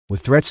With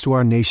threats to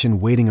our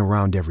nation waiting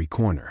around every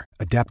corner,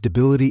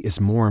 adaptability is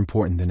more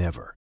important than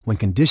ever. When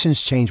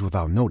conditions change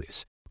without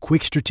notice,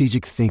 quick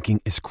strategic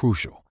thinking is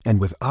crucial.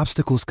 And with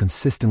obstacles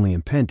consistently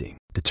impending,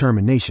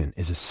 determination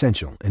is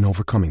essential in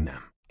overcoming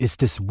them. It's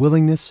this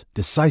willingness,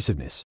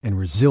 decisiveness, and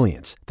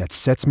resilience that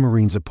sets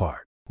Marines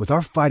apart. With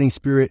our fighting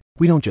spirit,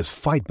 we don't just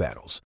fight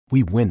battles,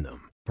 we win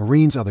them.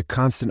 Marines are the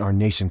constant our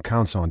nation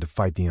counts on to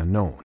fight the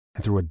unknown.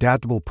 And through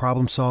adaptable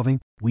problem solving,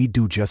 we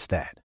do just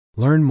that.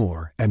 Learn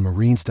more at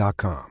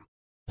marines.com.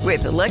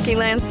 With the Lucky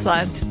Land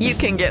Slots, you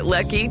can get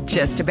lucky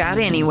just about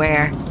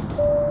anywhere.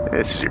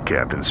 This is your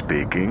captain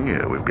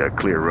speaking. We've got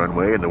clear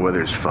runway and the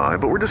weather's fine,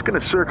 but we're just going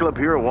to circle up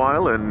here a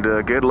while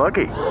and get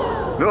lucky.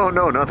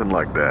 No, nothing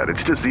like that.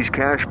 It's just these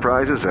cash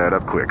prizes add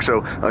up quick.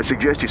 So I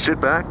suggest you sit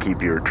back,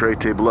 keep your tray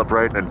table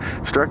upright, and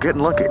start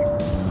getting lucky.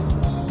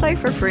 Play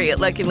for free at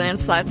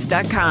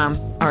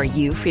LuckyLandSlots.com. Are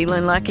you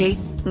feeling lucky?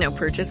 No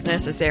purchase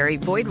necessary.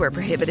 Void where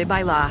prohibited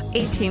by law.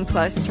 18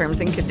 plus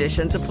terms and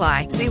conditions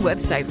apply. See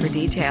website for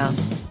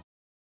details.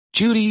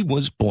 Judy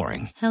was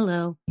boring.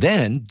 Hello.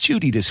 Then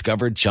Judy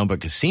discovered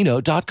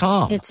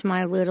ChumbaCasino.com. It's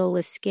my little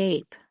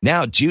escape.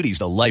 Now Judy's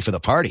the life of the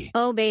party.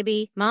 Oh,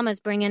 baby,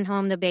 mama's bringing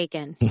home the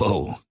bacon.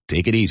 Whoa,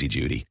 take it easy,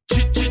 Judy.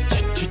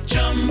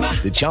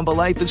 The Chumba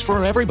life is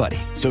for everybody.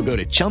 So go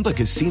to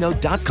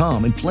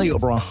ChumbaCasino.com and play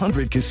over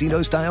 100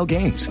 casino-style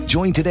games.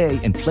 Join today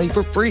and play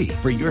for free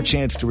for your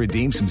chance to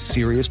redeem some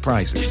serious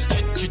prizes.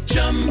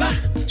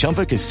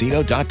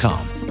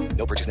 ChumbaCasino.com.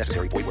 No purchase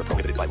necessary. Void where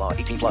prohibited by law.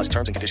 18 plus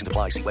terms and conditions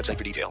apply. See website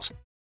for details.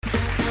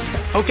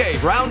 Okay,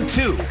 round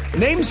two.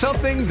 Name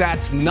something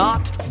that's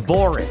not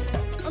boring.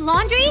 A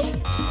laundry?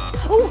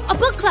 Ooh, a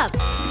book club.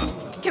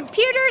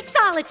 Computer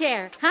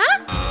solitaire,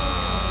 huh?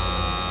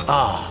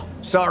 Ah,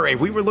 sorry.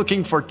 We were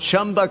looking for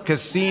Chumba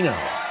Casino.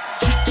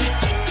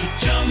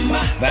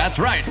 That's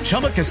right.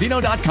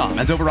 ChumbaCasino.com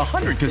has over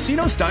 100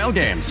 casino-style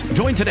games.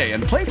 Join today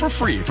and play for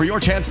free for your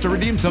chance to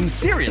redeem some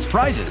serious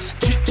prizes.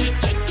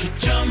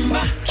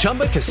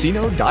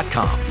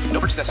 ChumbaCasino.com. No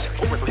purchase necessary.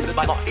 Void where prohibited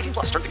by law. 18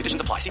 plus terms and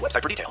conditions apply. See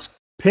website for details.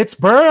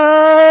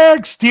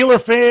 Pittsburgh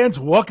Steeler fans,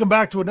 welcome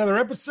back to another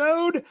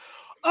episode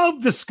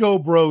of the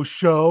Scobro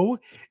Show.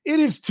 It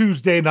is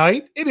Tuesday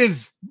night. It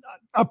is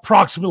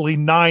approximately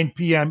 9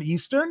 p.m.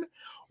 Eastern.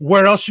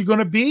 Where else you going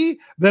to be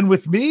than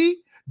with me,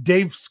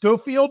 Dave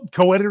Schofield,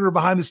 co-editor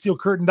behind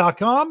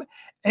thesteelcurtain.com,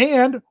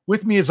 and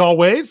with me as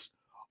always,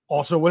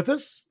 also with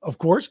us, of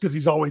course, because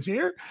he's always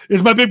here,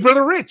 is my big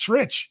brother Rich.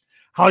 Rich,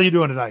 how are you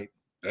doing tonight?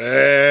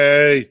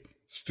 Hey,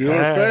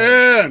 Steeler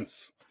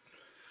fans.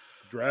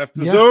 Draft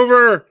is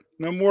over.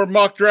 No more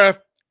mock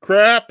draft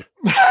crap.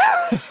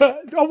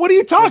 What are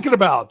you talking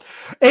about?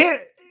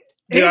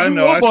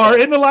 Andrew Omar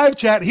in the live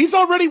chat, he's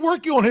already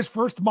working on his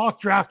first mock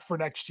draft for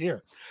next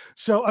year.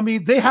 So, I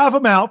mean, they have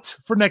him out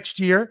for next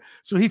year.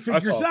 So he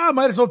figures, I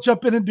might as well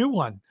jump in and do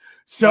one.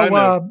 So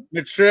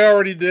McShay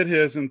already did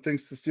his and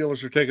thinks the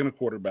Steelers are taking a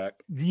quarterback.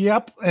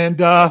 Yep. And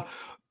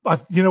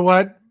you know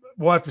what?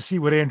 We'll have to see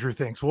what Andrew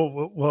thinks.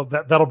 Well,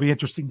 that'll be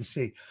interesting to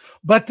see.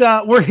 But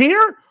we're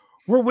here.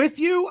 We're with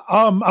you.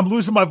 I'm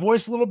losing my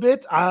voice a little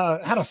bit. I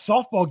had a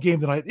softball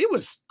game tonight. It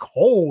was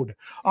cold.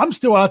 I'm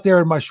still out there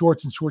in my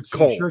shorts and shirts,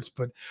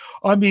 but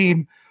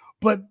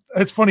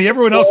it's funny.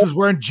 Everyone else is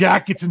wearing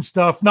jackets and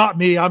stuff. Not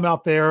me. I'm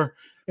out there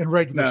in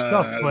regular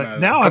stuff. But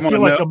now I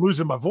feel like I'm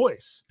losing my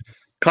voice.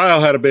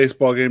 Kyle had a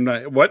baseball game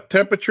night. What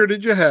temperature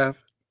did you have?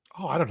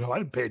 Oh, I don't know. I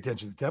didn't pay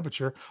attention to the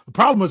temperature. The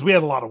problem was we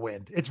had a lot of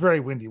wind. It's very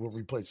windy when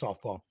we play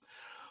softball.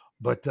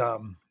 But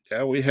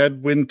yeah, we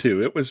had wind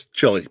too. It was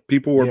chilly.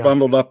 People were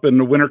bundled up in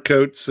the winter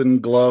coats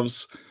and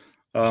gloves.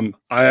 I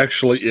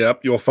actually,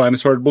 you'll find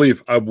it's hard to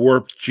believe, I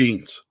wore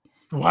jeans.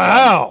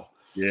 Wow.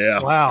 Yeah.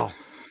 Wow.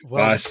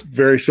 Well, I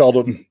very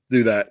seldom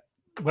do that.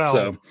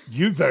 Well,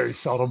 you very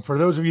seldom. For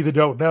those of you that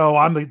don't know,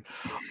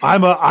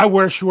 I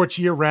wear shorts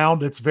year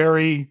round. It's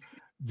very,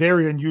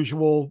 very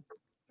unusual,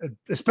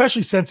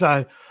 especially since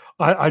I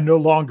no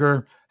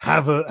longer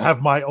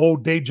have my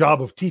old day job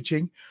of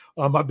teaching.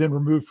 I've been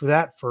removed for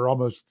that for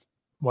almost,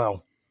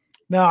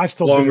 now I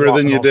still longer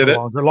than you did it.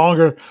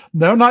 Longer.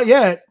 No, not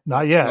yet.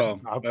 Not yet.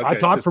 Oh, okay. I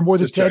taught for more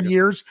than 10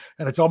 years,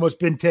 and it's almost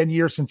been 10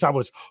 years since I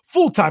was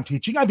full-time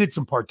teaching. I did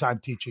some part-time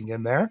teaching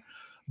in there,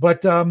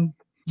 but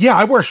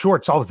I wear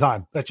shorts all the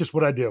time. That's just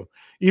what I do.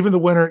 Even the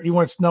winter, even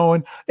when it's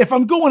snowing. If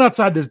I'm going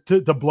outside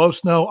to blow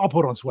snow, I'll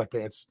put on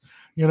sweatpants.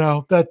 You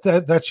know,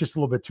 that's just a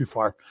little bit too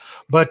far.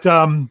 But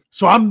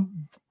so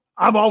I'm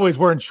always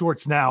wearing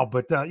shorts now.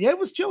 But it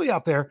was chilly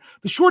out there.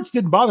 The shorts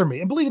didn't bother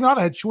me, and believe it or not,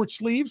 I had short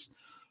sleeves.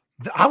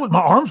 My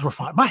arms were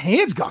fine. My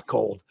hands got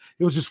cold.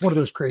 It was just one of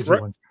those crazy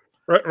ones.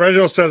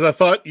 Reginald says, I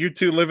thought you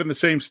two live in the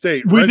same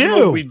state. We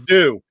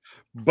do.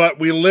 But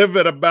we live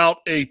at about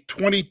a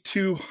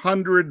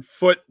 2,200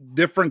 foot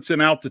difference in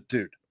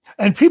altitude.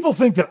 And people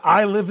think that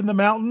I live in the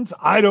mountains.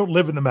 I don't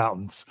live in the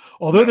mountains.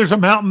 Although there's a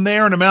mountain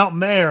there and a mountain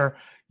there,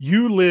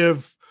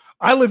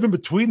 I live in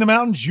between the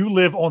mountains. You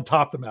live on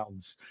top of the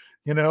mountains.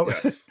 You know,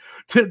 yes.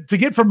 to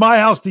get from my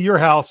house to your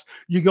house,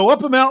 you go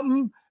up a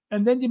mountain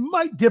and then you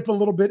might dip a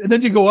little bit, and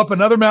then you go up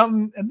another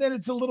mountain, and then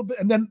it's a little bit,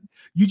 and then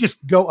you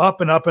just go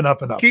up and up and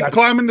up and up. Keep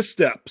climbing the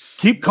steps.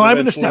 Keep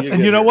climbing the steps.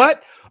 And you know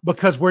what?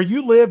 Because where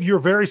you live, you're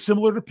very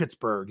similar to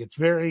Pittsburgh. It's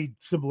very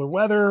similar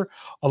weather,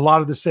 a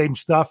lot of the same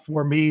stuff.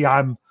 For me,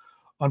 I'm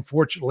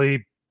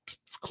unfortunately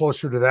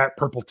closer to that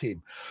purple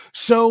team.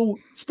 So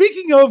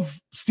speaking of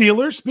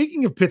Steelers,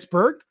 speaking of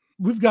Pittsburgh,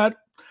 we've got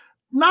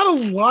not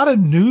a lot of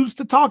news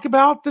to talk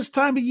about this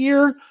time of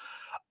year.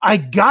 I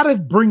got to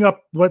bring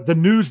up what the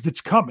news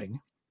that's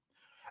coming,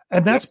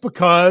 and that's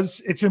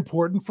because it's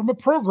important from a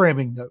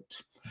programming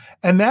note.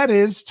 And that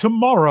is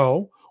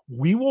tomorrow,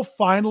 we will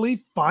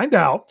finally find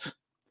out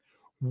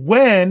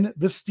when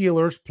the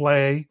Steelers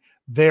play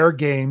their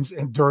games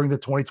and during the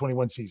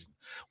 2021 season.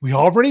 We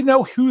already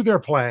know who they're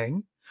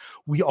playing.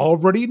 We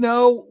already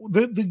know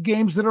the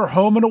games that are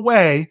home and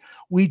away.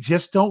 We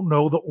just don't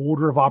know the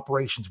order of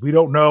operations. We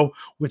don't know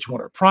which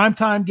one are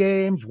primetime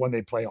games, when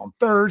they play on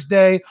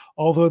Thursday,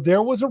 although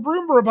there was a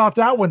rumor about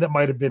that one that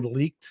might have been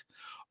leaked.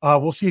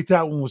 We'll see if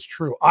that one was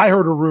true. I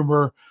heard a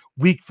rumor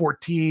week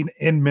 14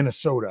 in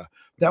Minnesota.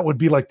 That would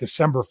be like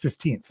December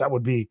 15th. That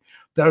would be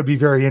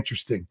very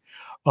interesting.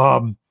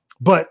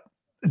 But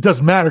it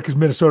doesn't matter because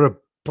Minnesota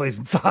plays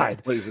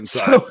inside.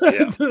 So,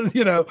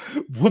 yeah.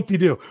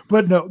 Whoop-de-doo.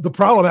 But no, the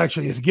problem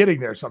actually is getting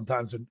there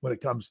sometimes when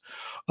it comes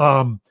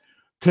to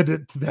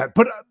that.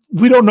 But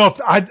we don't know if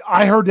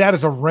I heard that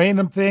as a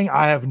random thing.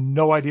 I have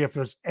no idea if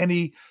there's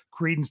any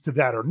credence to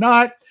that or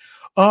not.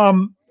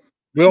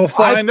 We'll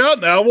find out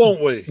now,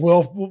 won't we?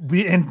 Well,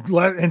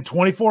 in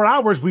 24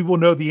 hours, we will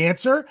know the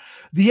answer.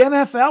 The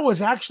NFL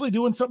is actually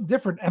doing something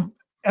different.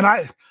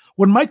 And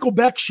when Michael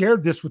Beck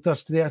shared this with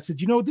us today, I said,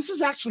 this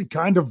is actually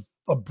kind of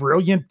a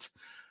brilliant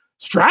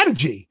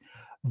strategy.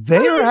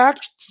 They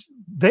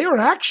are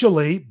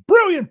actually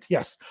brilliant.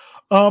 Yes.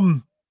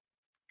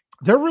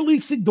 They're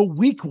releasing the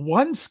week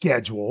 1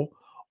 schedule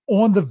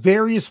on the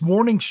various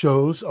morning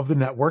shows of the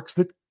networks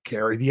that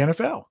carry the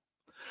NFL.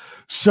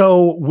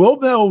 So we'll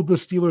know the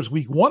Steelers'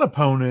 week 1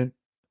 opponent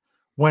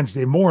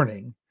Wednesday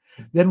morning.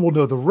 Then we'll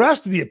know the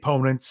rest of the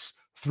opponents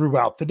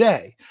throughout the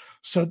day.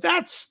 So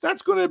that's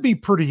going to be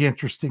pretty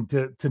interesting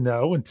to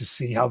know and to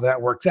see how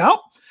that works out.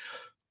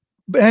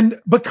 And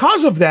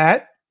because of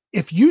that,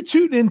 if you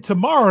tune in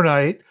tomorrow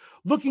night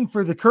looking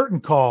for the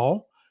curtain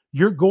call,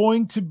 you're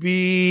going to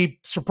be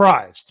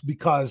surprised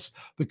because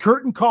the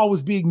curtain call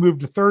was being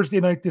moved to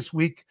Thursday night this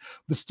week.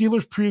 The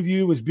Steelers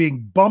preview is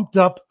being bumped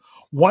up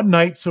one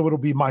night, so it'll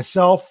be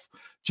myself,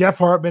 Jeff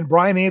Hartman,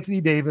 Brian Anthony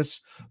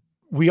Davis.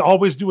 We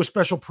always do a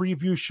special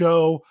preview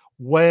show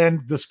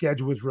when the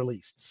schedule is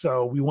released.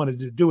 So we wanted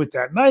to do it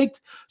that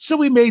night. So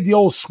we made the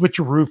old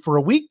switcheroo for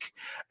a week.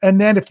 And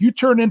then if you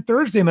turn in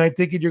Thursday night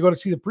thinking you're going to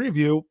see the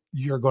preview,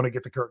 you're going to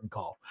get the curtain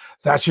call.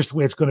 That's just the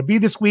way it's going to be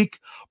this week.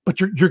 But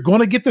you're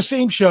going to get the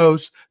same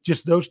shows,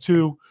 just those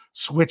two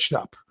switched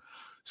up.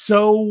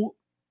 So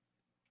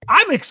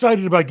I'm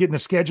excited about getting the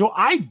schedule.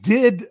 I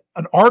did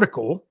an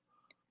article,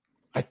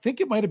 I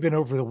think it might have been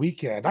over the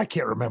weekend, I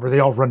can't remember,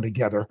 they all run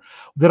together,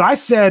 that I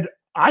said,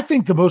 I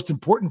think the most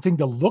important thing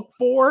to look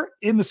for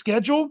in the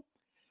schedule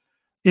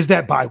is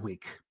that bye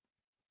week.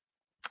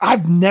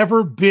 I've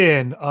never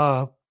been,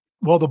 the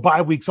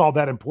bye week's all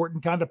that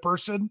important kind of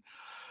person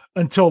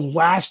until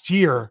last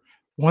year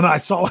when I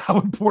saw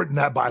how important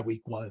that bye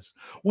week was.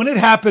 When it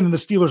happened and the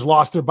Steelers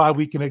lost their bye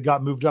week and it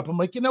got moved up, I'm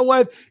like, you know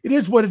what? It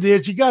is what it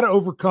is. You got to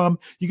overcome.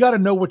 You got to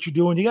know what you're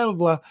doing. You got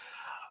to,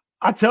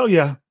 I tell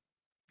you,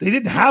 they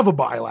didn't have a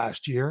bye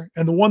last year,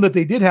 and the one that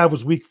they did have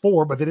was week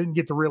 4, but they didn't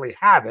get to really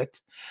have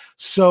it.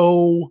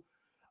 So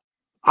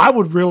I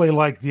would really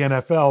like the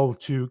NFL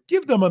to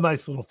give them a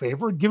nice little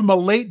favor and give them a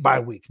late bye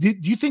week. Do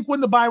you think when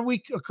the bye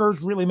week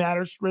occurs really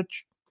matters,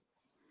 Rich?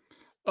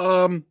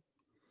 Well,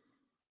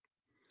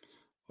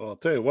 I'll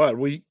tell you what,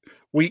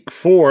 week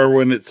 4,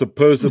 when it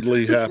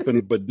supposedly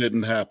happened but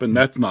didn't happen,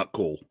 that's not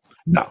cool.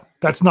 No,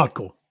 that's not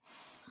cool.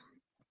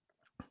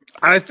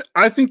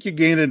 I think you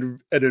gain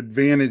an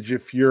advantage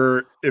if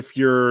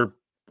you're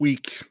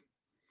week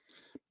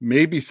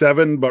maybe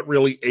 7, but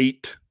really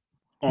 8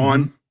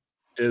 on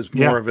is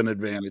more of an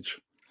advantage.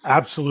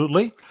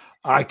 Absolutely.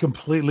 I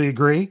completely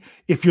agree.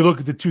 If you look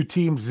at the two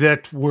teams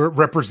that were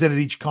represented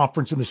each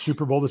conference in the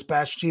Super Bowl this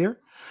past year,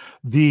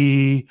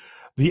 the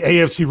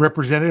AFC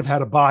representative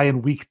had a bye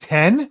in week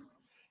 10,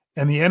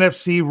 and the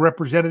NFC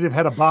representative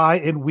had a bye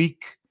in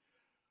week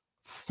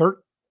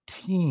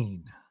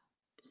 13.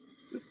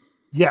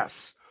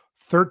 Yes,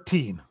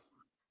 13.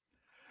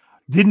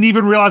 Didn't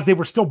even realize they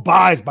were still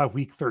buys by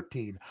week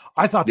 13.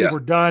 I thought they were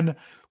done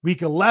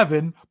week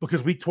 11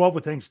 because week 12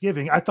 with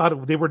Thanksgiving. I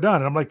thought they were done.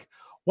 And I'm like,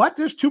 what?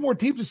 There's 2 more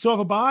teams that still have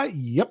a bye?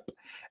 Yep.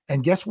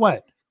 And guess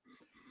what?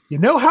 You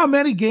know how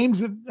many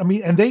games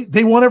and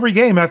they won every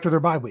game after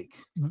their bye week.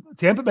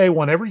 Tampa Bay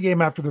won every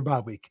game after their bye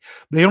week.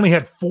 They only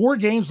had 4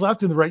 games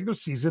left in the regular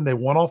season. They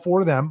won all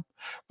 4 of them,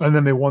 and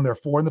then they won their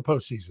 4 in the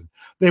postseason.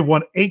 They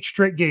won 8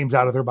 straight games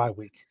out of their bye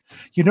week.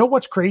 You know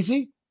what's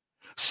crazy?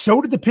 So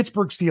did the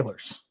Pittsburgh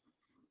Steelers.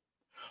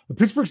 The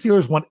Pittsburgh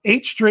Steelers won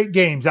 8 straight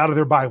games out of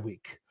their bye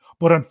week.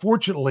 but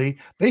unfortunately,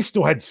 they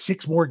still had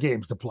 6 more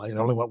games to play and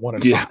only went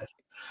 1-5.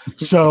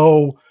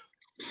 So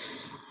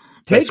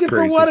take it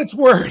for what it's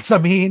worth. I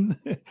mean,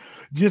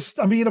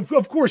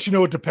 of course,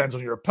 it depends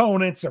on your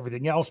opponents,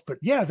 everything else. But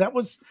yeah,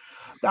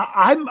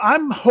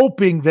 I'm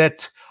hoping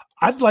that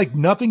I'd like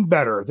nothing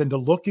better than to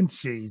look and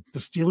see the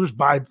Steelers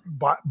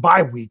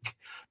bye week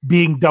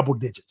being double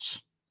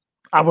digits.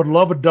 I would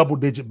love a double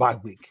digit bye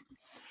week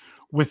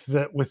with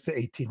the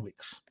 18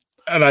 weeks.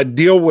 And I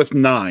deal with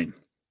 9.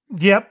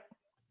 Yep.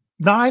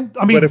 9.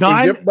 I mean,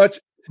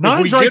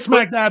 9's right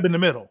smack dab in the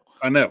middle.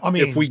 I know. I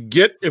mean, if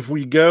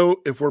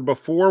we're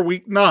before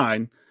week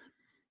 9,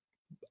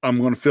 I'm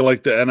going to feel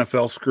like the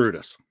NFL screwed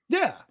us.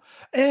 Yeah.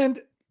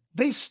 And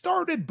they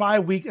started bye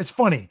week. It's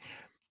funny.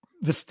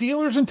 The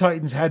Steelers and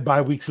Titans had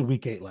bye weeks in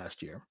week 8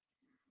 last year.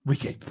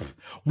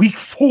 Week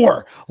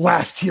 4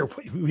 last year.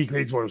 Week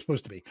 8 is what it was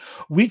supposed to be.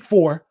 Week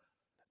 4,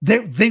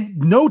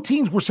 no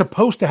teams were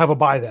supposed to have a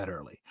bye that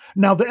early.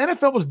 Now, the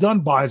NFL has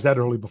done buys that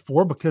early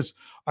before because,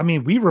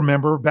 we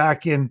remember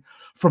back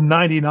from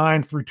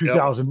 99 through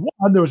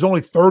 2001, there was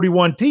only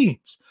 31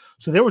 teams.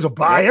 So there was a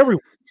bye every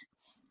week.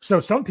 So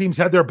some teams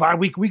had their bye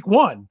week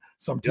 1.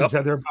 Some teams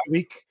had their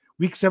bye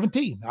week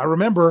 17. I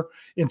remember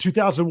in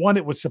 2001,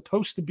 it was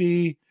supposed to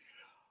be,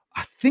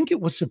 I think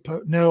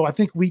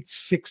week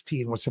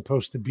 16 was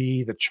supposed to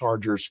be the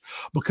Chargers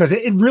because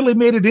it really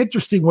made it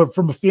interesting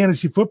from a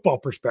fantasy football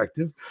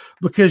perspective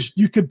because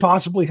you could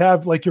possibly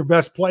have like your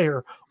best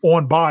player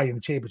on bye in the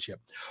championship.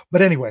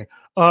 But anyway,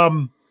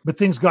 but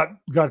things got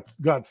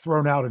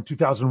thrown out in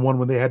 2001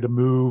 when they had to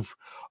move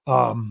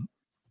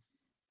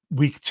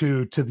week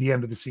 2 to the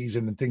end of the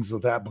season and things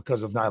like that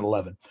because of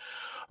 9/11.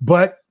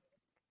 But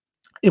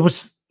it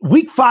was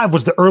week 5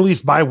 was the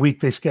earliest bye week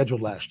they scheduled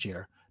last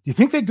year. Do you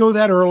think they go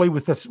that early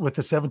with the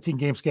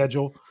 17-game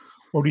schedule,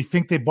 or do you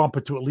think they bump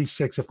it to at least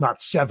 6, if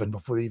not 7,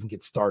 before they even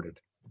get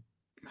started?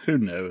 Who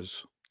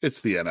knows?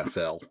 It's the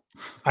NFL.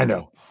 I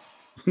know.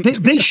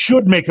 They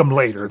should make them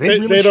later.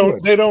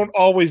 They don't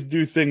always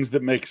do things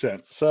that make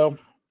sense. So,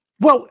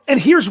 well, and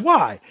here's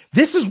why.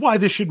 This is why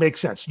this should make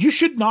sense. You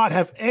should not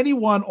have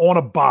anyone on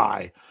a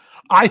bye,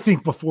 I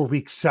think, before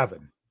week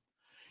 7.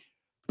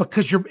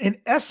 Because you're in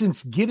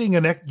essence getting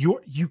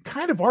you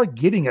kind of are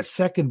getting a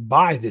second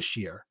bye this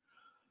year.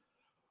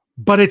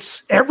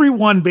 But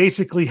everyone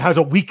basically has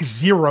a week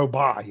 0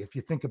 bye, if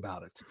you think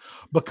about it,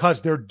 because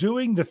they're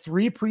doing the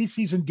 3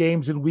 preseason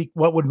games in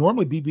what would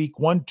normally be week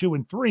 1, 2,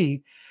 and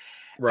 3.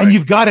 Right. And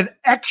you've got an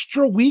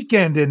extra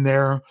weekend in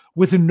there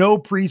with no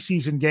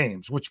preseason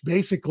games, which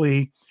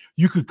basically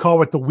you could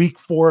call it the week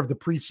 4 of the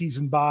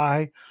preseason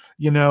bye,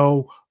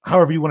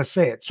 however you want to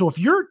say it. So if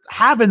you're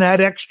having that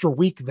extra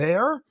week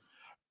there,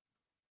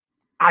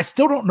 I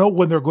still don't know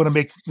when they're going to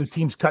make the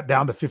teams cut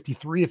down to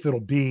 53, if it'll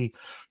be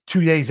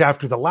 2 days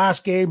after the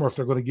last game or if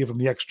they're going to give them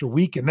the extra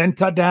week and then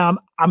cut down.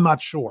 I'm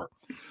not sure.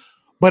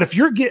 But if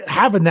you're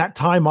having that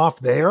time off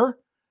there,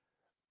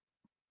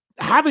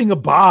 having a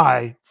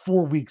bye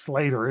 4 weeks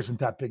later isn't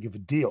that big of a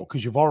deal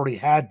because you've already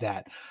had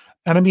that.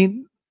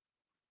 And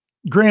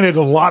granted,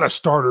 a lot of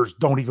starters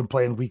don't even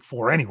play in week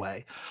 4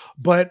 anyway,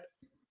 but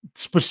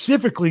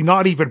specifically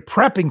not even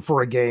prepping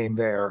for a game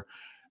there,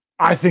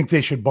 I think they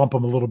should bump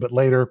them a little bit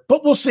later,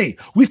 but we'll see.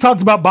 We've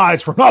talked about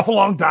buys for an awful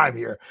long time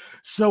here.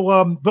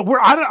 So, but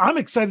I'm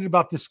excited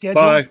about the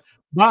schedule.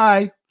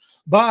 Bye.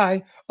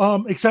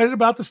 Excited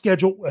about the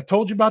schedule. I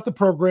told you about the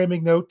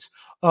programming notes.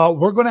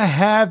 We're going to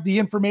have the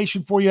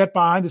information for you at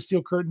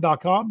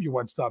BehindTheSteelCurtain.com, your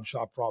one-stop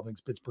shop for all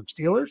things Pittsburgh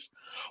Steelers.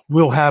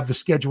 We'll have the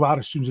schedule out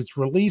as soon as it's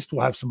released.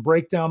 We'll have some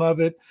breakdown of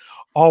it.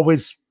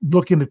 Always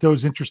looking at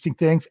those interesting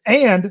things.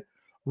 And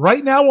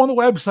right now on the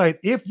website,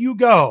 if you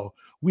go,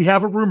 we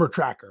have a rumor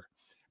tracker.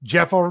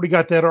 Jeff already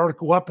got that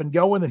article up and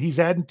going that he's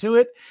adding to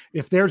it.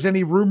 If there's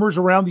any rumors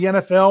around the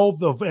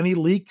NFL of any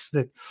leaks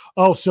that,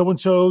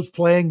 so-and-so's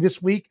playing this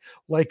week,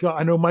 like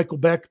I know Michael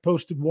Beck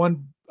posted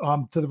one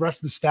to the rest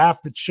of the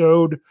staff that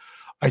showed,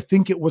 I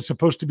think it was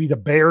supposed to be the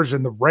Bears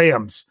and the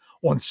Rams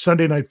on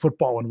Sunday Night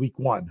Football in week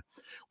 1,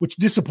 which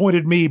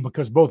disappointed me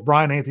because both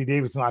Brian Anthony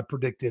Davis and I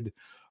predicted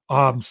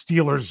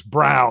Steelers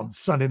Browns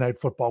Sunday Night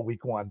Football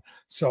week 1.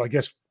 So I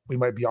guess we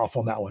might be off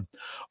on that one.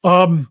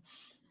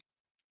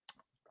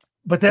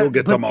 But if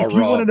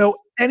you want to know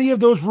any of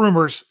those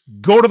rumors,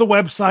 go to the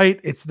website.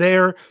 It's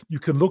there. You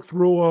can look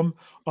through them.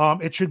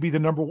 It should be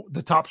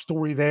the top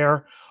story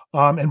there.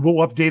 And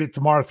we'll update it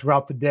tomorrow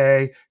throughout the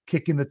day,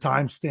 kicking the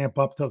timestamp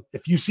up to,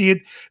 if you see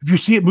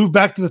it move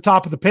back to the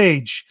top of the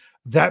page,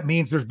 that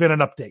means there's been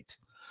an update.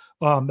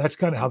 That's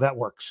kind of how that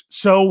works.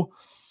 So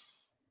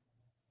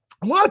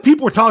a lot of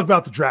people were talking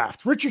about the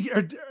draft.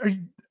 Richard,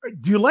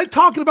 do you like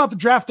talking about the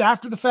draft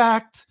after the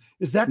fact?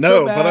 Is that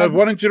so bad? No, but I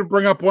wanted you to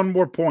bring up one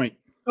more point.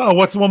 Oh,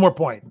 what's the one more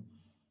point?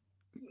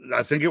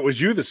 I think it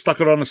was you that stuck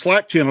it on the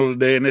Slack channel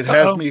today, and it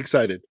has me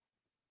excited.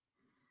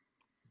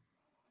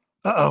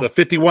 The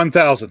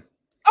 51,000.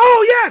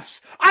 Oh,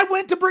 yes. I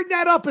went to bring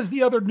that up as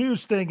the other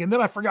news thing, and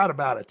then I forgot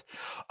about it.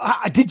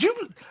 I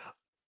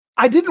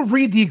didn't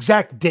read the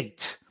exact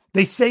date.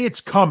 They say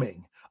it's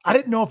coming. I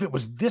didn't know if it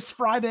was this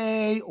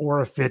Friday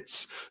or if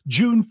it's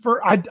June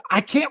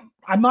 1st.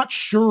 I'm not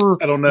sure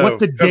I don't know what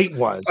the date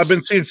was. I've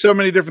been seeing so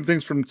many different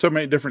things from so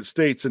many different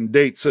states and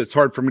dates. It's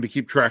hard for me to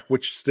keep track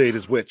which state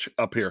is which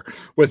up here.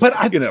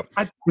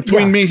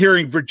 Between me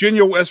hearing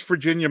Virginia, West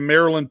Virginia,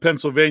 Maryland,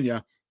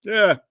 Pennsylvania.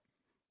 Yeah.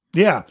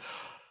 Yeah.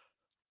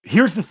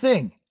 Here's the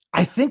thing.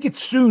 I think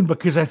it's soon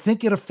because I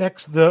think it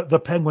affects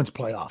the Penguins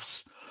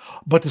playoffs.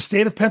 But the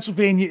state of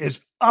Pennsylvania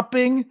is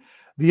upping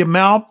the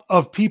amount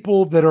of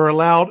people that are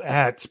allowed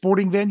at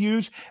sporting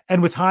venues,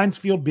 and with Heinz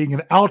Field being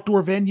an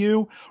outdoor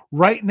venue,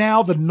 right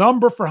now the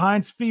number for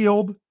Heinz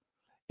Field,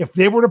 if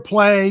they were to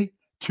play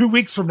 2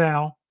 weeks from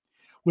now,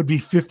 would be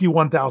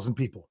 51,000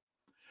 people.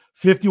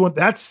 51.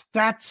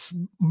 That's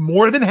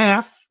more than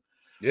half.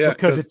 Yeah,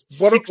 because it's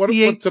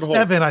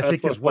 68.7, I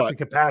think is what the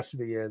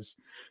capacity is.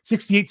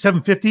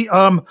 68,750.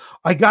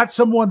 I got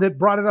someone that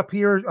brought it up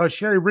here.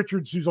 Sherry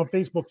Richards, who's on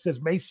Facebook,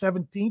 says May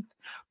 17th.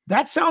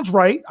 That sounds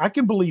right. I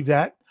can believe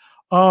that.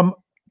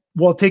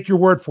 Well, take your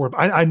word for it.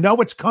 I know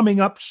it's coming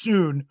up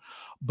soon,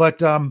 but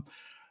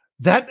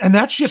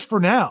that's just for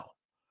now.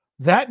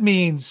 That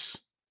means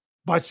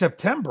by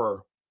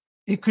September,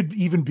 it could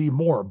even be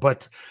more.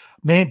 But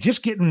man,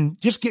 just getting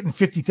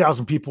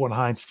 50,000 people in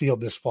Heinz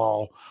Field this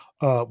fall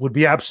would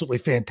be absolutely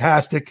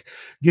fantastic.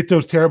 Get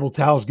those terrible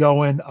towels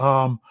going.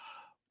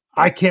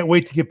 I can't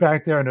wait to get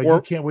back there. I know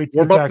you can't wait to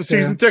get back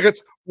there.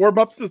 Warm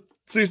up the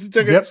season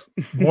tickets.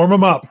 Yep. Warm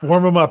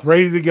them up,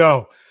 ready to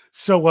go.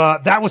 So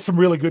that was some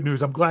really good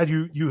news. I'm glad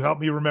you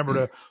helped me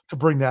remember to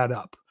bring that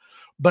up.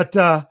 But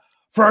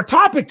for our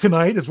topic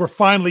tonight, as we're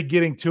finally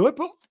getting to it,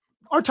 but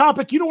our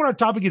topic, you know what our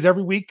topic is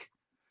every week?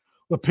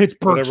 The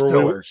Pittsburgh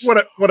Steelers.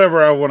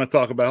 Whatever I want to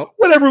talk about.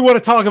 Whatever we want to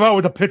talk about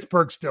with the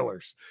Pittsburgh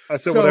Steelers. I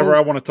said whatever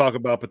I want to talk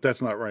about, but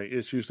that's not right.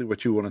 It's usually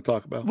what you want to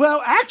talk about.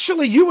 Well,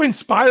 actually, you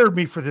inspired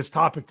me for this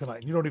topic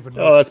tonight. You don't even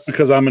know. Oh, that's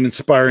because I'm an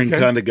inspiring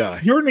kind of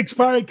guy. You're an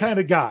inspiring kind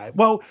of guy.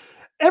 Well,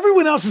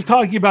 everyone else is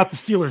talking about the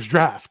Steelers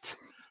draft.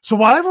 So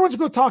while everyone's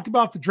going to talk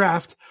about the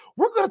draft,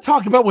 we're going to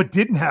talk about what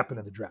didn't happen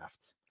in the draft.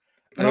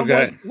 And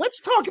okay.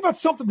 Let's talk about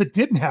something that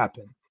didn't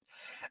happen.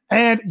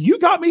 And you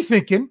got me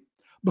thinking,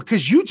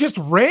 because you just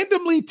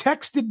randomly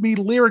texted me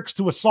lyrics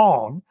to a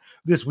song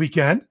this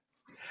weekend,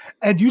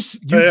 and you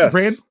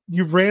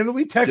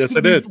randomly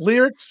texted me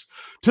lyrics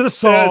to the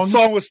song. Yeah, the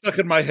song was stuck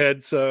in my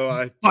head,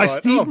 so by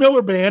Steve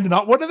Miller Band,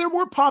 not one of their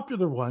more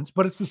popular ones,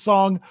 but it's the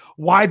song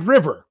 "Wide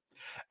River."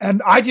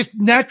 And I just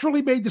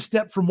naturally made the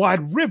step from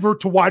wide river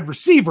to wide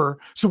receiver.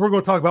 So we're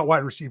going to talk about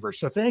wide receiver.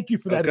 So thank you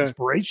for that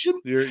inspiration.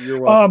 You're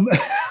welcome.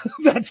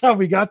 That's how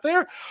we got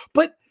there.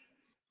 But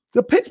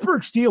the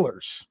Pittsburgh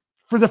Steelers,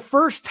 for the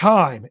first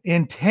time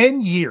in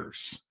 10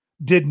 years,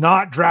 did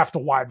not draft a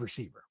wide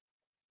receiver.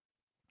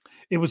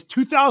 It was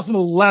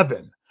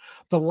 2011,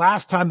 the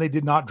last time they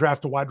did not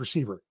draft a wide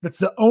receiver. That's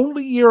the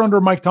only year under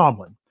Mike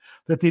Tomlin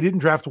that they didn't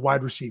draft a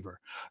wide receiver.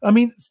 I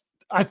mean,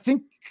 I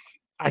think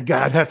I'd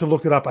have to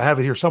look it up. I have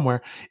it here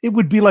somewhere. It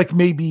would be like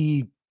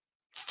maybe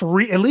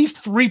at least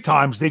three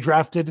times they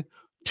drafted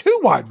two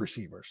wide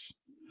receivers.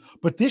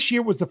 But this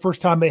year was the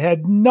first time they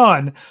had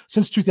none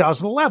since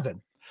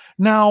 2011.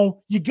 Now,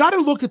 you got to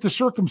look at the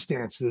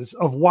circumstances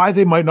of why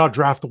they might not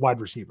draft a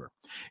wide receiver.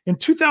 In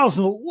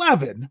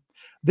 2011,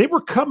 they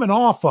were coming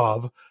off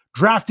of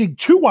drafting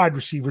two wide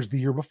receivers the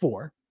year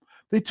before.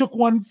 They took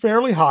one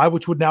fairly high,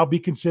 which would now be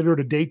considered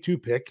a day 2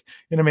 pick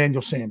in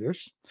Emmanuel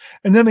Sanders.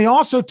 And then they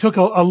also took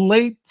a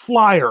late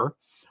flyer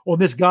on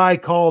this guy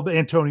called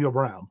Antonio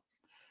Brown.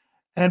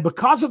 And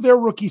because of their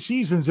rookie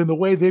seasons and the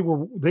way they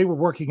were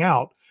working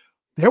out,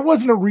 there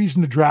wasn't a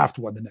reason to draft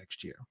one the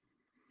next year.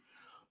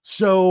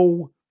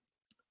 So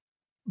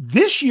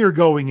this year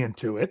going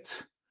into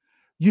it,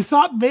 you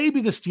thought maybe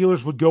the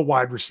Steelers would go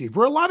wide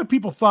receiver. A lot of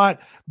people thought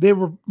they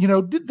were,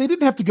 they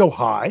didn't have to go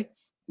high.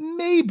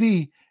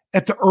 Maybe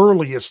at the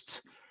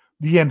earliest,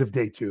 the end of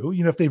day 2,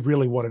 if they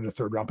really wanted a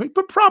 3rd round pick,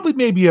 but probably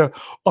maybe a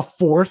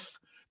 4th.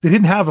 They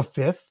didn't have a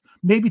 5th.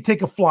 Maybe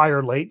take a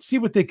flyer late, see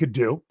what they could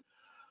do.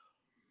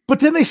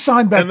 But then they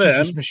signed back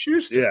Juju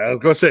Smith-Schuster. Yeah, I was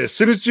going to say, as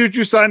soon as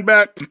Juju signed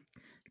back,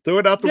 threw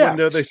it out the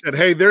window. They said,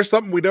 hey, there's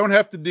something we don't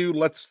have to do.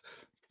 Let's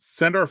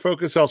send our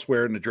focus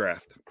elsewhere in the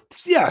draft.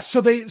 Yeah,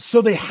 so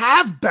they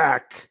have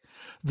back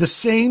the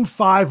same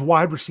 5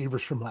 wide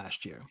receivers from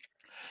last year.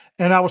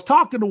 And I was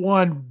talking to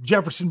one,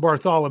 Jefferson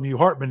Bartholomew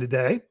Hartman,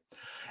 today,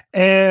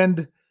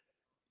 and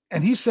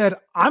he said,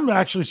 I'm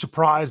actually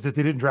surprised that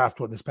they didn't draft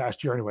one this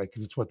past year anyway,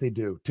 because it's what they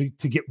do to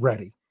get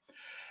ready.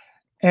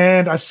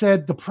 And I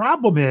said, the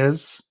problem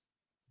is,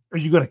 are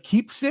you going to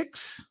keep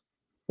 6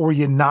 or are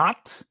you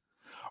not?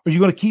 Are you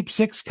going to keep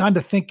 6 kind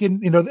of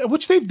thinking,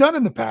 which they've done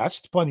in the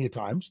past plenty of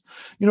times,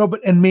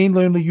 and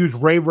mainly only use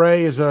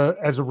Ray as a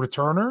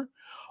returner,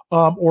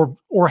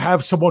 or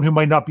have someone who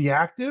might not be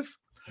active?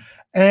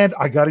 And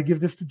I got to give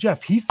this to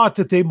Jeff. He thought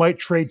that they might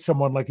trade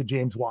someone like a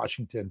James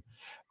Washington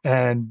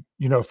and,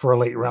 for a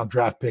late round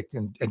draft pick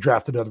and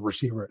draft another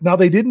receiver. Now,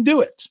 they didn't do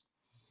it.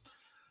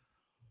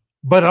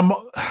 But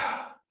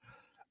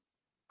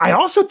I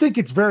also think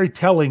it's very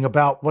telling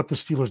about what the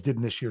Steelers did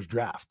in this year's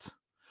draft.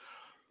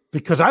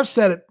 Because I've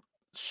said it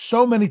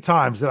so many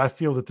times that I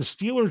feel that the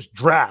Steelers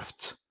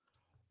draft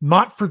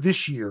not for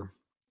this year,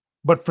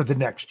 but for the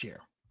next year.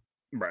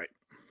 Right.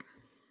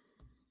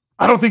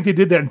 I don't think they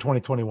did that in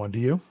 2021. Do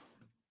you?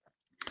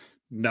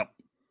 No.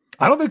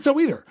 I don't think so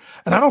either.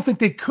 And I don't think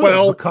they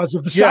could because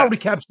of the salary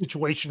cap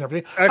situation and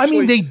everything. Actually, I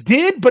mean, they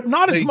did, but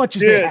not as much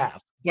as they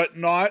have. But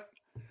not,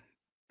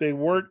 they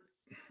were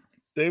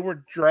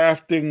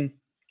drafting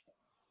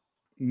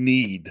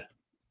need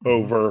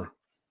over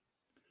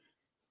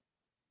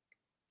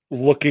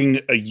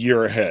looking a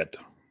year ahead.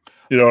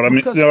 You know what I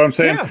mean? You know what I'm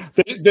saying?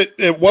 Yeah.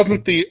 It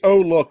wasn't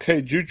look,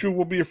 hey, Juju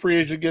will be a free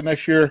agent again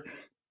next year.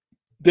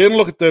 They didn't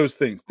look at those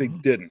things. They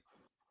didn't.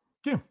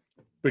 Yeah.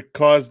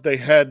 Because they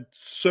had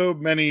so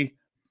many,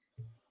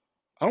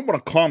 I don't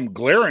want to call them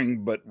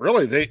glaring, but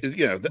really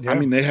I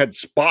mean, they had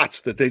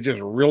spots that they just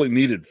really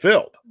needed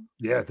filled.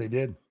 Yeah, they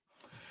did.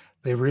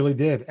 They really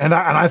did. And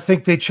I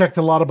think they checked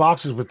a lot of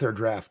boxes with their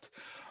draft.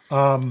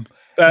 Like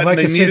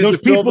I said, those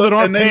people that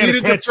aren't paying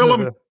attention to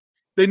them.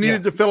 They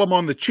needed to fill them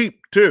on the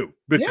cheap too,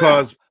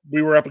 because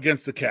we were up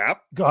against the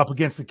cap. Go up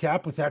against the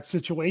cap with that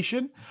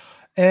situation.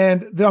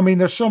 And I mean,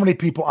 there's so many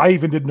people. I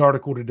even did an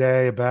article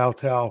today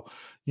about how,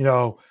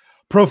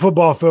 Pro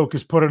Football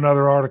Focus put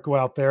another article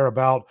out there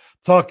about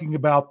talking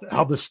about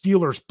how the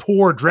Steelers'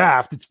 poor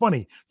draft. It's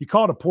funny. You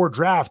call it a poor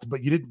draft,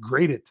 but you didn't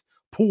grade it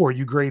poor.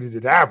 You graded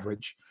it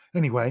average.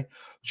 Anyway,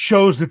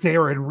 shows that they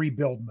are in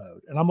rebuild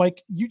mode. And I'm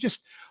like, the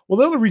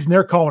only reason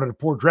they're calling it a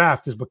poor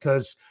draft is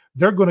because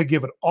they're going to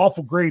give an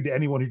awful grade to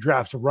anyone who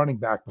drafts a running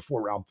back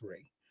before round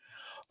 3.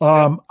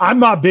 I'm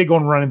not big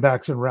on running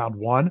backs in round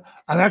 1.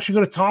 I'm actually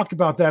going to talk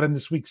about that in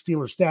this week's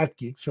Steelers Stat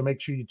Geek, so make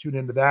sure you tune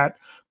into that.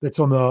 That's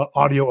on the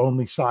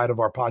audio-only side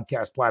of our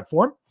podcast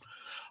platform.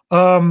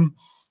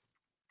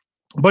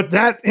 But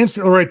that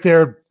instantly right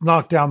there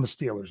knocked down the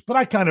Steelers. But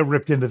I kind of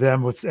ripped into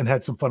them and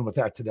had some fun with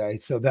that today,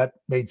 so that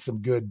made some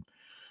good,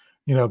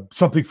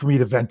 something for me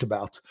to vent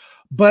about.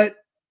 But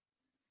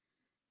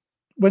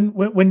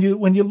when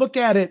you look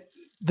at it,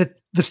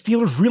 the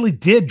Steelers really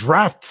did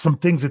draft some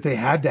things that they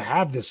had to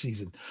have this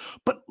season.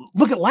 But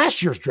look at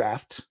last year's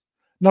draft.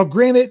 Now,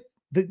 granted,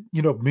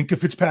 Minkah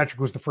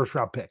Fitzpatrick was the first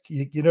round pick.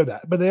 You know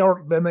that, but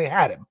they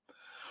had him.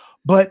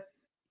 But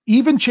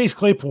even Chase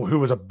Claypool, who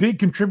was a big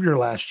contributor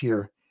last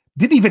year,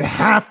 didn't even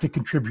have to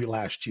contribute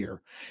last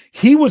year.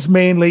 He was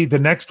mainly the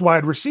next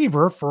wide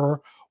receiver for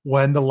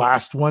when the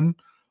last one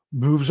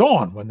moves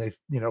on, when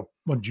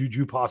when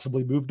Juju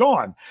possibly moved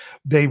on.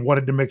 They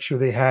wanted to make sure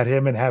they had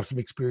him and have some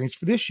experience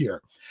for this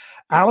year.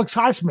 Alex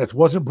Highsmith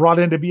wasn't brought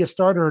in to be a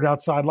starter at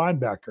outside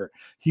linebacker.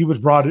 He was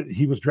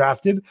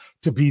drafted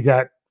to be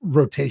that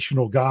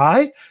rotational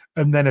guy.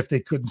 And then if they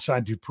couldn't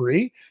sign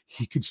Dupree,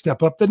 he could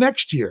step up the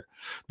next year.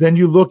 Then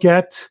you look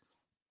at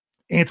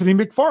Anthony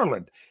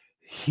McFarland.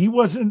 He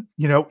wasn't,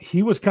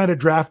 he was kind of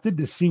drafted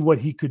to see what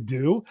he could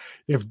do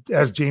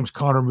as James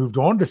Conner moved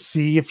on, to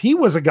see if he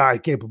was a guy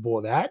capable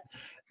of that.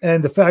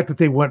 And the fact that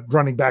they went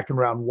running back in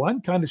round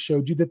 1 kind of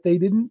showed you that they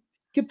didn't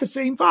get the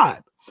same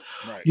vibe,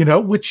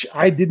 right. Which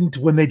I didn't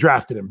when they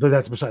drafted him, but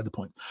that's beside the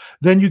point.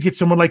 Then you get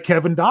someone like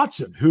Kevin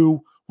Dotson,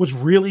 who was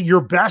really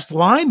your best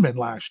lineman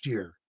last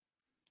year,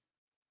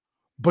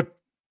 but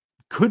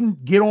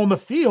couldn't get on the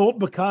field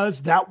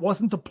because that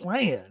wasn't the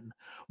plan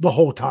the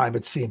whole time,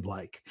 it seemed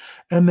like.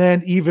 And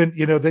then even,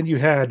 then you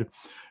had,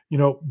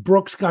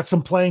 Brooks got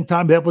some playing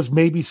time. That was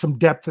maybe some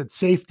depth at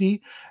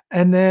safety.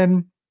 And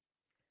then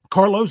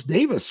Carlos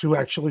Davis, who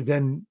actually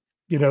then,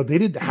 they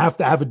didn't have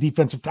to have a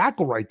defensive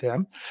tackle right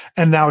then.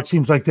 And now it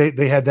seems like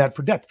they had that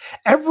for depth.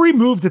 Every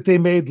move that they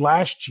made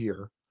last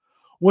year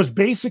was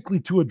basically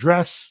to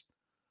address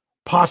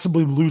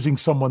possibly losing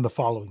someone the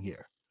following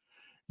year.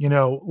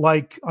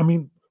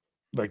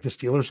 Like the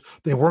Steelers,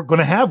 they weren't going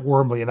to have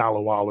Wormley and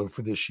Alualu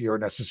for this year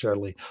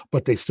necessarily,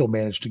 but they still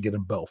managed to get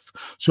them both.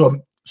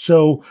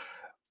 So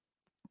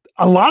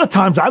a lot of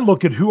times I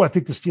look at who I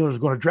think the Steelers are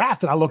going to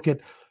draft, and I look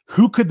at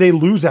who could they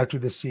lose after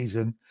this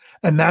season,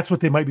 and that's what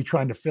they might be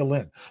trying to fill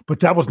in.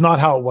 But that was not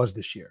how it was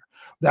this year.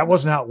 That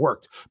wasn't how it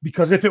worked.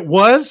 Because if it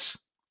was,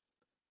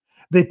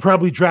 they'd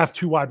probably draft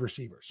 2 wide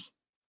receivers.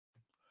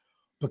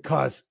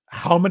 Because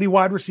how many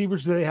wide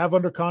receivers do they have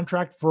under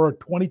contract for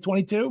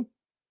 2022?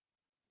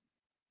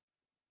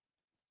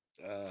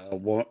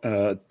 Hold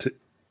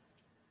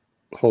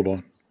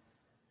on.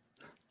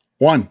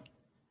 1.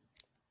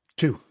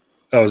 2.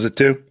 Oh, is it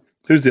 2?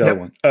 Who's the other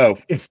one? Oh,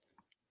 it's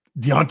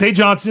Deontay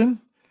Johnson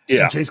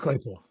and Chase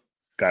Claypool.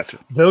 Gotcha.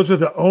 Those are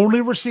the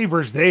only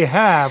receivers they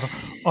have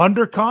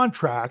under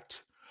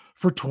contract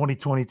for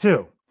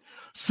 2022.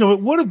 So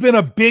it would have been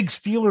a big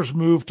Steelers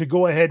move to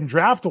go ahead and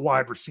draft a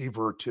wide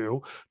receiver or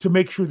 2 to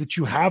make sure that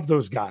you have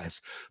those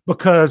guys,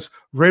 because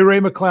Ray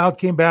McLeod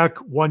came back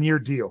 1-year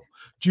deal.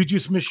 Juju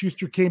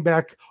Smith-Schuster came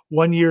back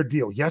 1-year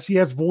deal. Yes, he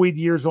has void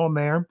years on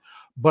there,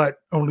 but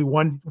only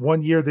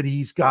one year that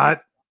he's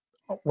got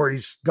where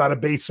he's got a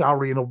base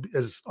salary and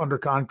is under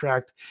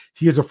contract.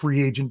 He is a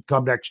free agent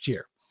come next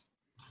year.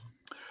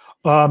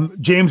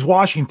 James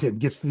Washington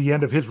gets to the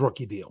end of his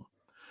rookie deal.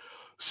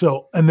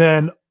 So, and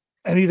then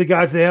any of the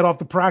guys they had off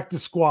the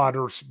practice squad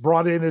or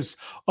brought in as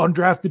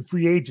undrafted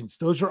free agents.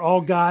 Those are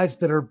all guys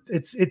that are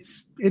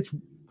it's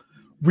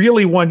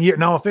really 1 year.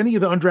 Now, if any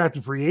of the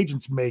undrafted free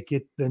agents make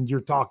it, then you're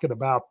talking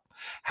about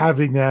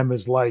having them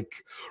as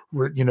like,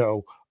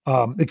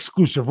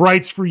 exclusive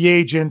rights free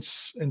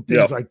agents and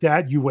things like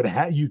that.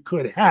 You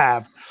could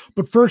have,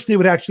 but first they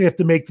would actually have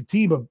to make the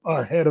team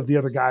ahead of the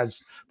other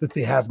guys that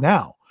they have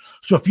now.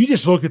 So if you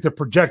just look at the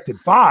projected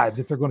 5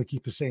 that they're going to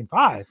keep the same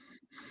 5,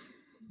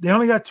 they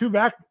only got 2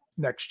 back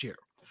next year.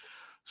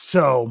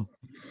 So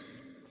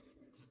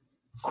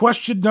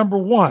question number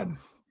 1,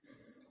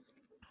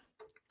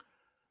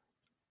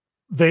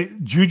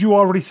 Juju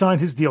already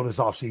signed his deal this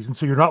offseason,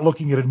 so you're not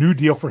looking at a new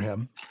deal for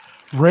him.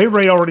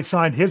 Ray already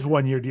signed his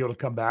 1-year deal to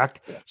come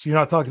back, so you're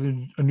not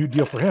talking a new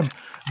deal for him.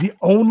 The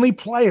only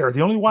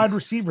wide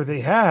receiver they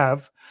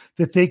have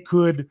that they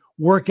could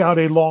work out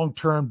a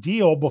long-term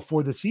deal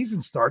before the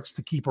season starts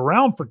to keep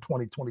around for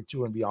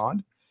 2022 and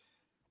beyond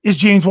is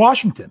James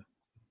Washington.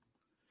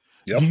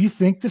 Yep. Do you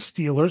think the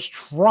Steelers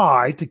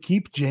try to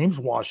keep James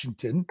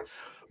Washington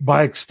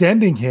by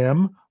extending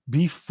him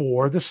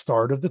before the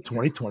start of the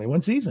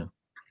 2021 season?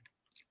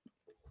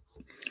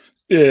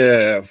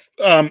 Yeah,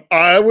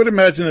 I would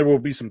imagine there will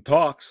be some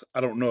talks. I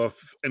don't know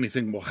if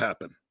anything will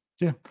happen.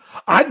 Yeah,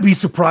 I'd be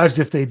surprised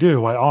if they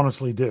do. I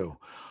honestly do,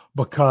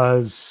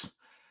 because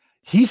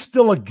he's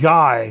still a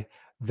guy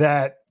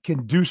that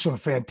can do some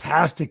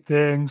fantastic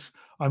things.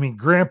 I mean,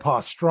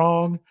 Grandpa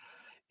Strong.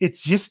 It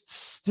just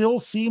still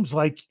seems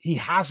like he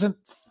hasn't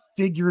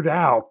figured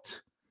out,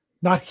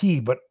 not he,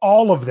 but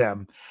all of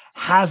them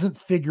hasn't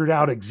figured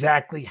out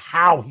exactly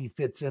how he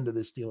fits into the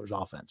Steelers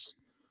offense.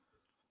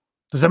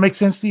 Does that make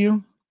sense to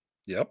you?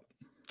 Yep.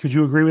 Could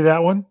you agree with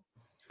that one?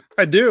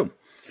 I do.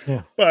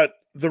 Yeah. But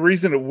the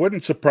reason it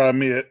wouldn't surprise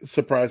me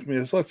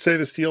is, let's say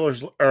the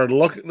Steelers are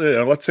looking,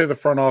 let's say the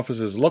front office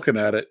is looking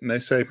at it and they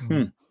say,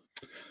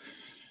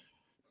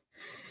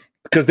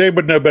 because they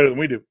would know better than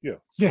we do. Yeah.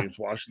 James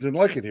Washington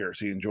like it here. Does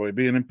he enjoy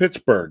being in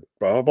Pittsburgh?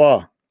 Blah, blah,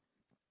 blah.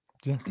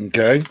 Yeah.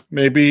 Okay.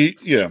 Maybe,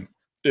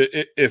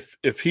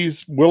 if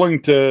he's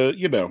willing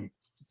to,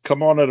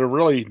 come on at a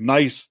really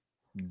nice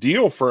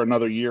deal for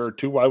another year or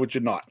two, why would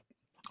you not?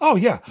 Oh,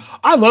 yeah.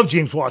 I love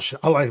James Washington.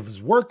 I like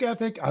his work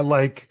ethic. I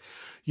like,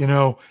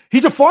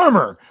 he's a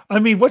farmer. I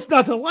mean, what's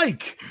not to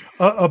like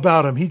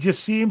about him? He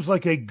just seems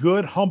like a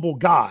good, humble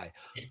guy.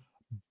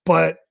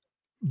 But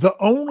the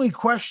only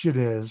question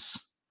is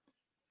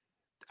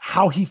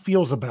how he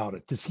feels about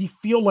it. Does he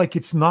feel like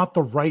it's not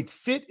the right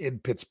fit in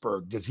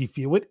Pittsburgh? Does he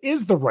feel it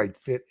is the right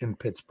fit in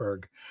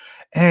Pittsburgh?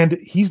 And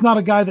he's not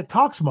a guy that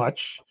talks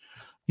much.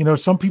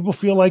 Some people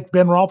feel like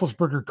Ben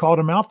Roethlisberger called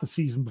him out the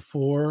season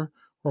before,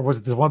 or was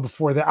it the one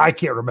before that? I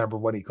can't remember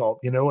when he called.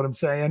 You know what I'm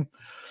saying?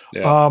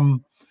 Yeah.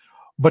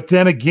 But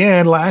then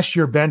again, last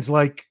year, Ben's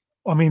like,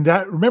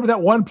 remember that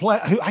one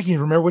play? I can't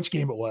even remember which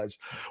game it was,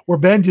 where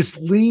Ben just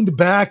leaned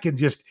back and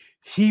just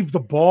heaved the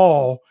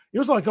ball. It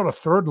was like on a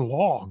 3rd and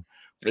long.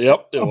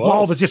 Yep. A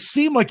ball that just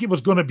seemed like it was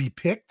going to be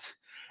picked.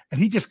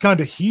 And he just kind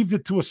of heaved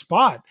it to a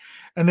spot.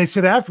 And they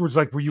said afterwards,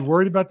 like, were you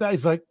worried about that?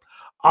 He's like,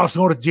 I was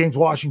going to James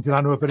Washington. I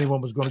know if anyone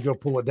was going to go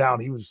pull it down,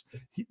 he's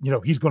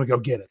going to go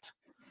get it.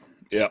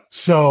 Yeah.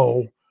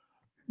 So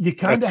you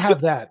kind of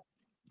have that.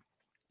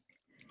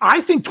 I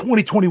think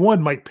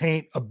 2021 might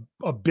paint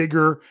a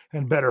bigger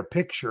and better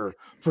picture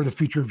for the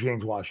future of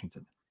James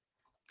Washington.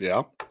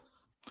 Yeah.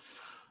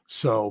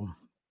 So,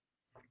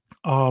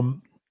 other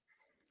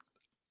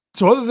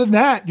than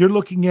that, you're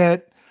looking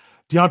at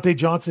Deontay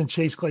Johnson,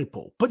 Chase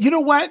Claypool. But you know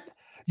what?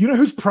 You know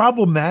whose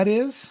problem that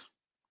is?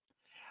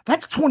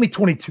 That's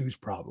 2022's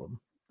problem,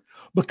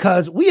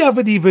 because we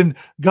haven't even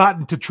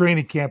gotten to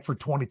training camp for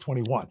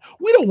 2021.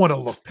 We don't want to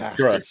look past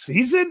this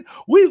season.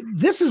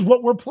 This is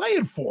what we're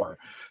playing for.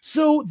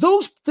 So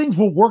those things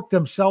will work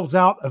themselves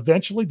out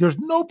eventually. There's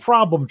no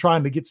problem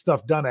trying to get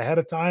stuff done ahead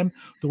of time,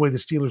 the way the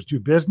Steelers do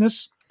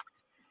business.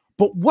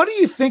 But what do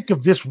you think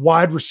of this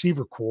wide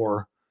receiver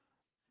core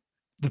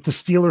that the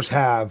Steelers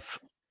have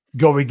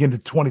going into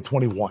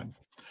 2021?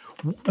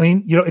 I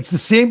mean, it's the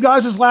same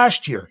guys as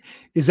last year.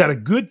 Is that a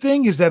good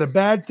thing? Is that a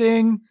bad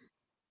thing?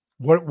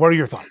 What are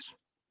your thoughts?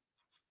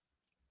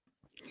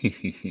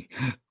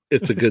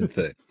 It's a good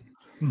thing.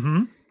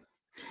 Mm-hmm.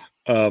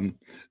 And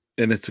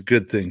it's a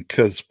good thing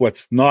because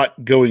what's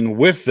not going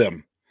with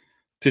them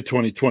to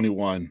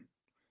 2021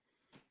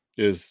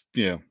 is,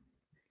 the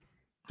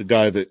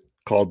guy that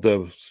called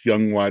those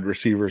young wide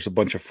receivers a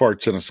bunch of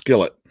farts in a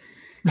skillet.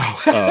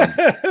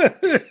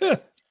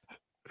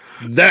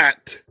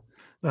 That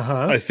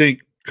I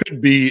think could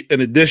be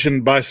an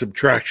addition by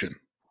subtraction.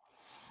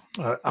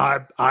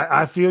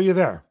 I feel you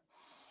there.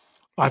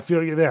 I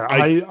feel you there.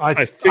 I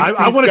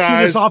want to see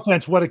this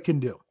offense, what it can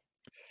do.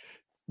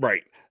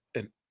 Right.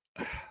 And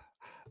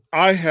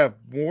I have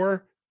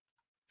more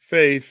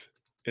faith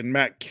in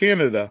Matt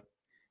Canada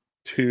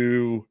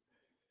to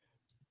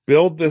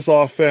build this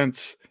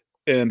offense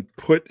and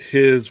put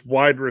his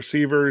wide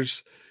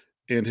receivers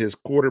and his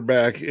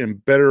quarterback in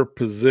better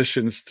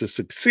positions to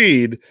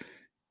succeed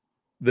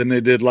than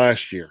they did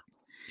last year.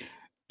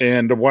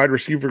 And the wide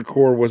receiver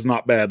core was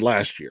not bad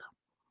last year.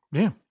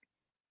 Yeah.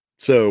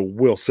 So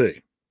we'll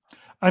see.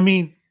 I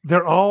mean,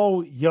 they're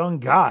all young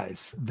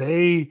guys.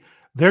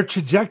 Their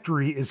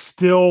trajectory is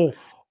still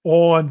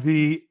on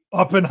the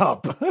up and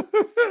up.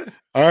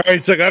 All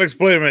right, so I got to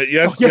explain it.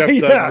 Yes, Okay,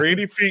 Jeff,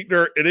 Randy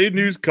Fichtner at a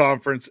news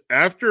conference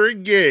after a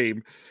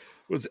game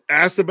was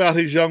asked about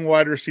his young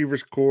wide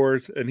receivers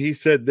cores, and he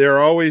said they're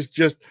always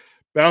just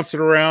bouncing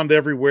around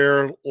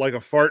everywhere like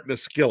a fart in a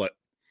skillet.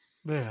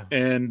 Yeah.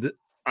 And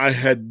I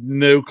had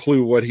no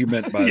clue what he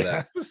meant by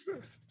that.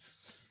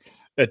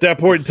 At that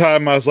point in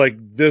time, I was like,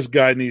 this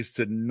guy needs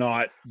to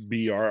not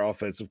be our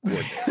offensive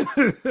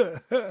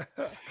coordinator.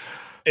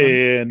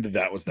 And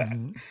that was that.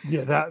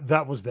 Yeah,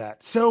 that was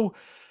that. So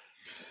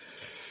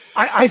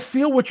I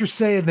feel what you're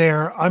saying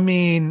there. I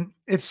mean,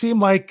 it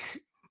seemed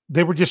like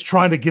they were just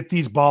trying to get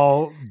these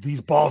balls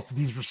to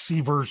these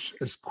receivers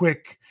as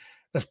quick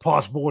as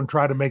possible and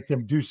try to make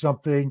them do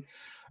something.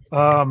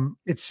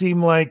 It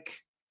seemed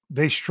like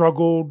they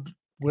struggled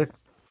with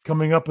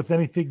coming up with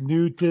anything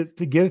new to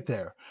get it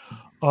there.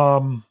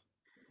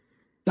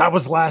 That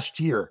was last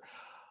year.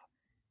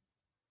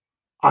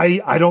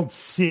 I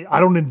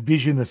don't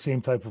envision the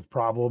same type of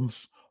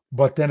problems,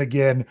 but then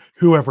again,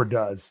 whoever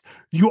does,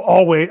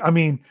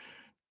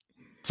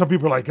 some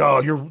people are like, oh,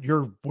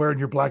 you're wearing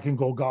your black and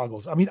gold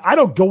goggles. I mean, I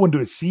don't go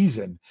into a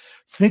season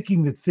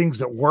thinking that things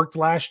that worked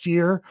last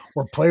year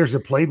or players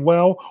that played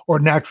well are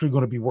naturally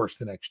going to be worse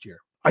the next year.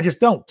 I just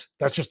don't.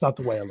 That's just not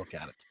the way I look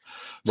at it.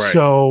 Right.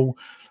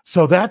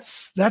 So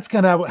that's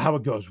kind of how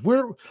it goes.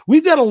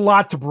 We've got a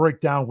lot to break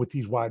down with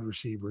these wide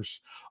receivers.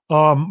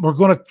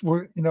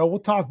 We'll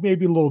talk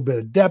maybe a little bit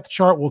of depth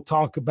chart. We'll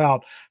talk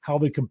about how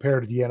they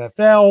compare to the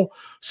NFL,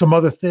 some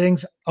other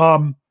things.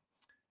 How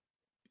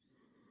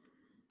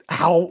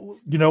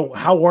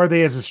are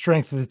they as a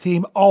strength of the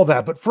team? All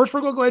that. But first,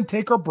 we're going to go ahead and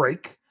take our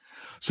break.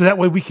 So that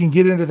way we can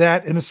get into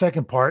that in the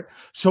second part.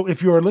 So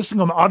if you are listening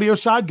on the audio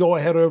side, go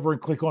ahead over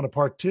and click on to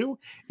part 2.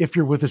 If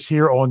you're with us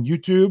here on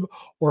YouTube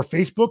or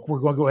Facebook, we're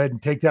going to go ahead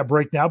and take that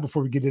break now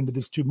before we get into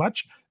this too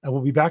much. And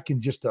we'll be back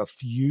in just a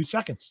few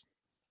seconds.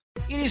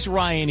 It is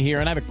Ryan here,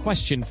 and I have a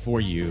question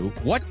for you.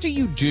 What do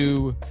you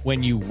do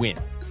when you win?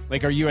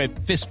 Like, are you a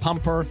fist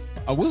pumper,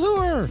 a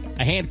woohooer,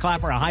 a hand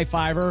clapper, a high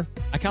fiver?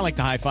 I kind of like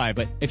the high five,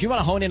 but if you want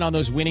to hone in on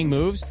those winning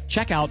moves,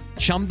 check out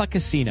Chumba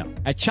Casino.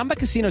 At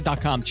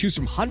ChumbaCasino.com, choose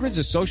from hundreds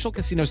of social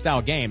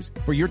casino-style games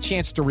for your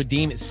chance to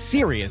redeem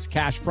serious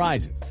cash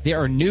prizes. There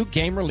are new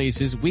game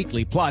releases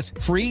weekly, plus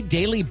free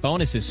daily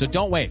bonuses, so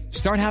don't wait.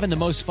 Start having the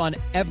most fun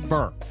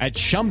ever at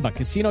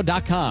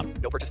ChumbaCasino.com.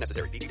 No purchase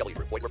necessary. VGW.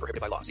 Void where prohibited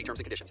by law. See terms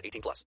and conditions.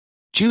 18+.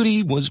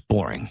 Judy was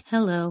boring.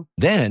 Hello.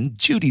 Then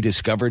Judy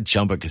discovered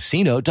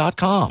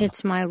ChumbaCasino.com.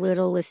 It's my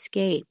little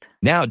escape.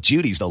 Now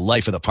Judy's the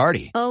life of the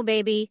party. Oh,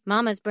 baby,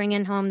 mama's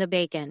bringing home the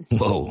bacon.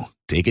 Whoa,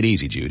 take it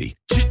easy, Judy.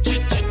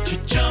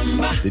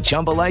 The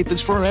Chumba life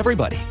is for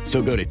everybody.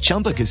 So go to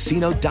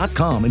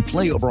ChumbaCasino.com and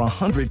play over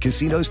 100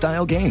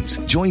 casino-style games.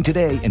 Join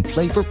today and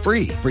play for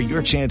free for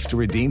your chance to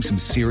redeem some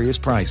serious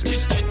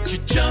prizes.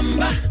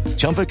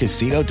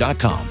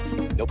 ChumbaCasino.com.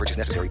 No purchase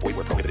necessary. Void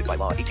where prohibited by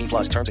law.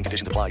 18+ terms and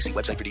conditions apply. See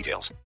website for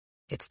details.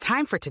 It's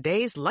time for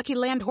today's Lucky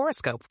Land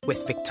horoscope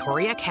with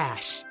Victoria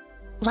Cash.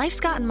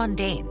 Life's gotten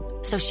mundane,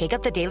 so shake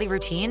up the daily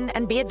routine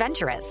and be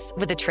adventurous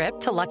with a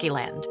trip to Lucky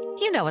Land.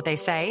 You know what they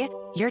say.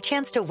 Your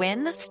chance to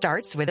win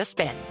starts with a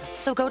spin.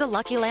 So go to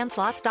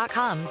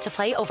LuckyLandSlots.com to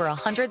play over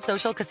 100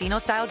 social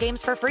casino-style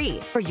games for free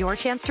for your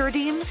chance to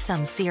redeem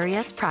some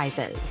serious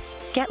prizes.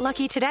 Get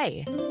lucky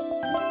today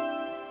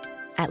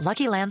at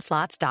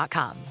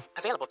LuckyLandSlots.com.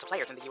 Available to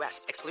players in the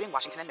U.S., excluding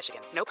Washington and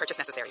Michigan. No purchase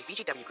necessary.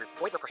 VGW Group.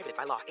 Void where prohibited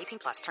by law.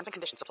 18+. Terms and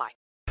conditions apply.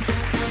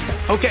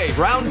 Okay,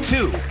 round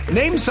 2.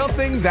 Name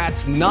something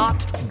that's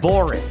not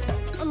boring.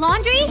 A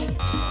laundry?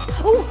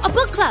 Ooh, a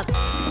book club.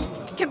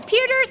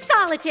 Computer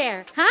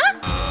solitaire, huh?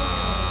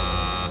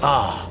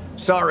 Ah, oh,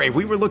 sorry.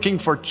 We were looking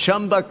for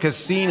Chumba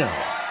Casino.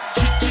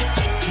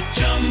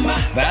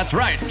 That's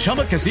right.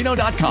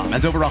 ChumbaCasino.com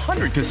has over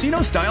 100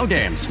 casino-style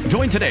games.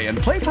 Join today and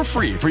play for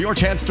free for your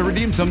chance to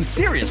redeem some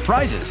serious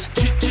prizes.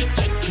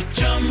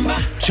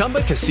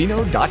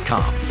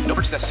 ChumbaCasino.com. No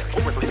purchase necessary.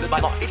 Void where prohibited by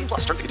law.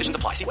 18+ terms and conditions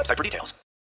apply. See website for details.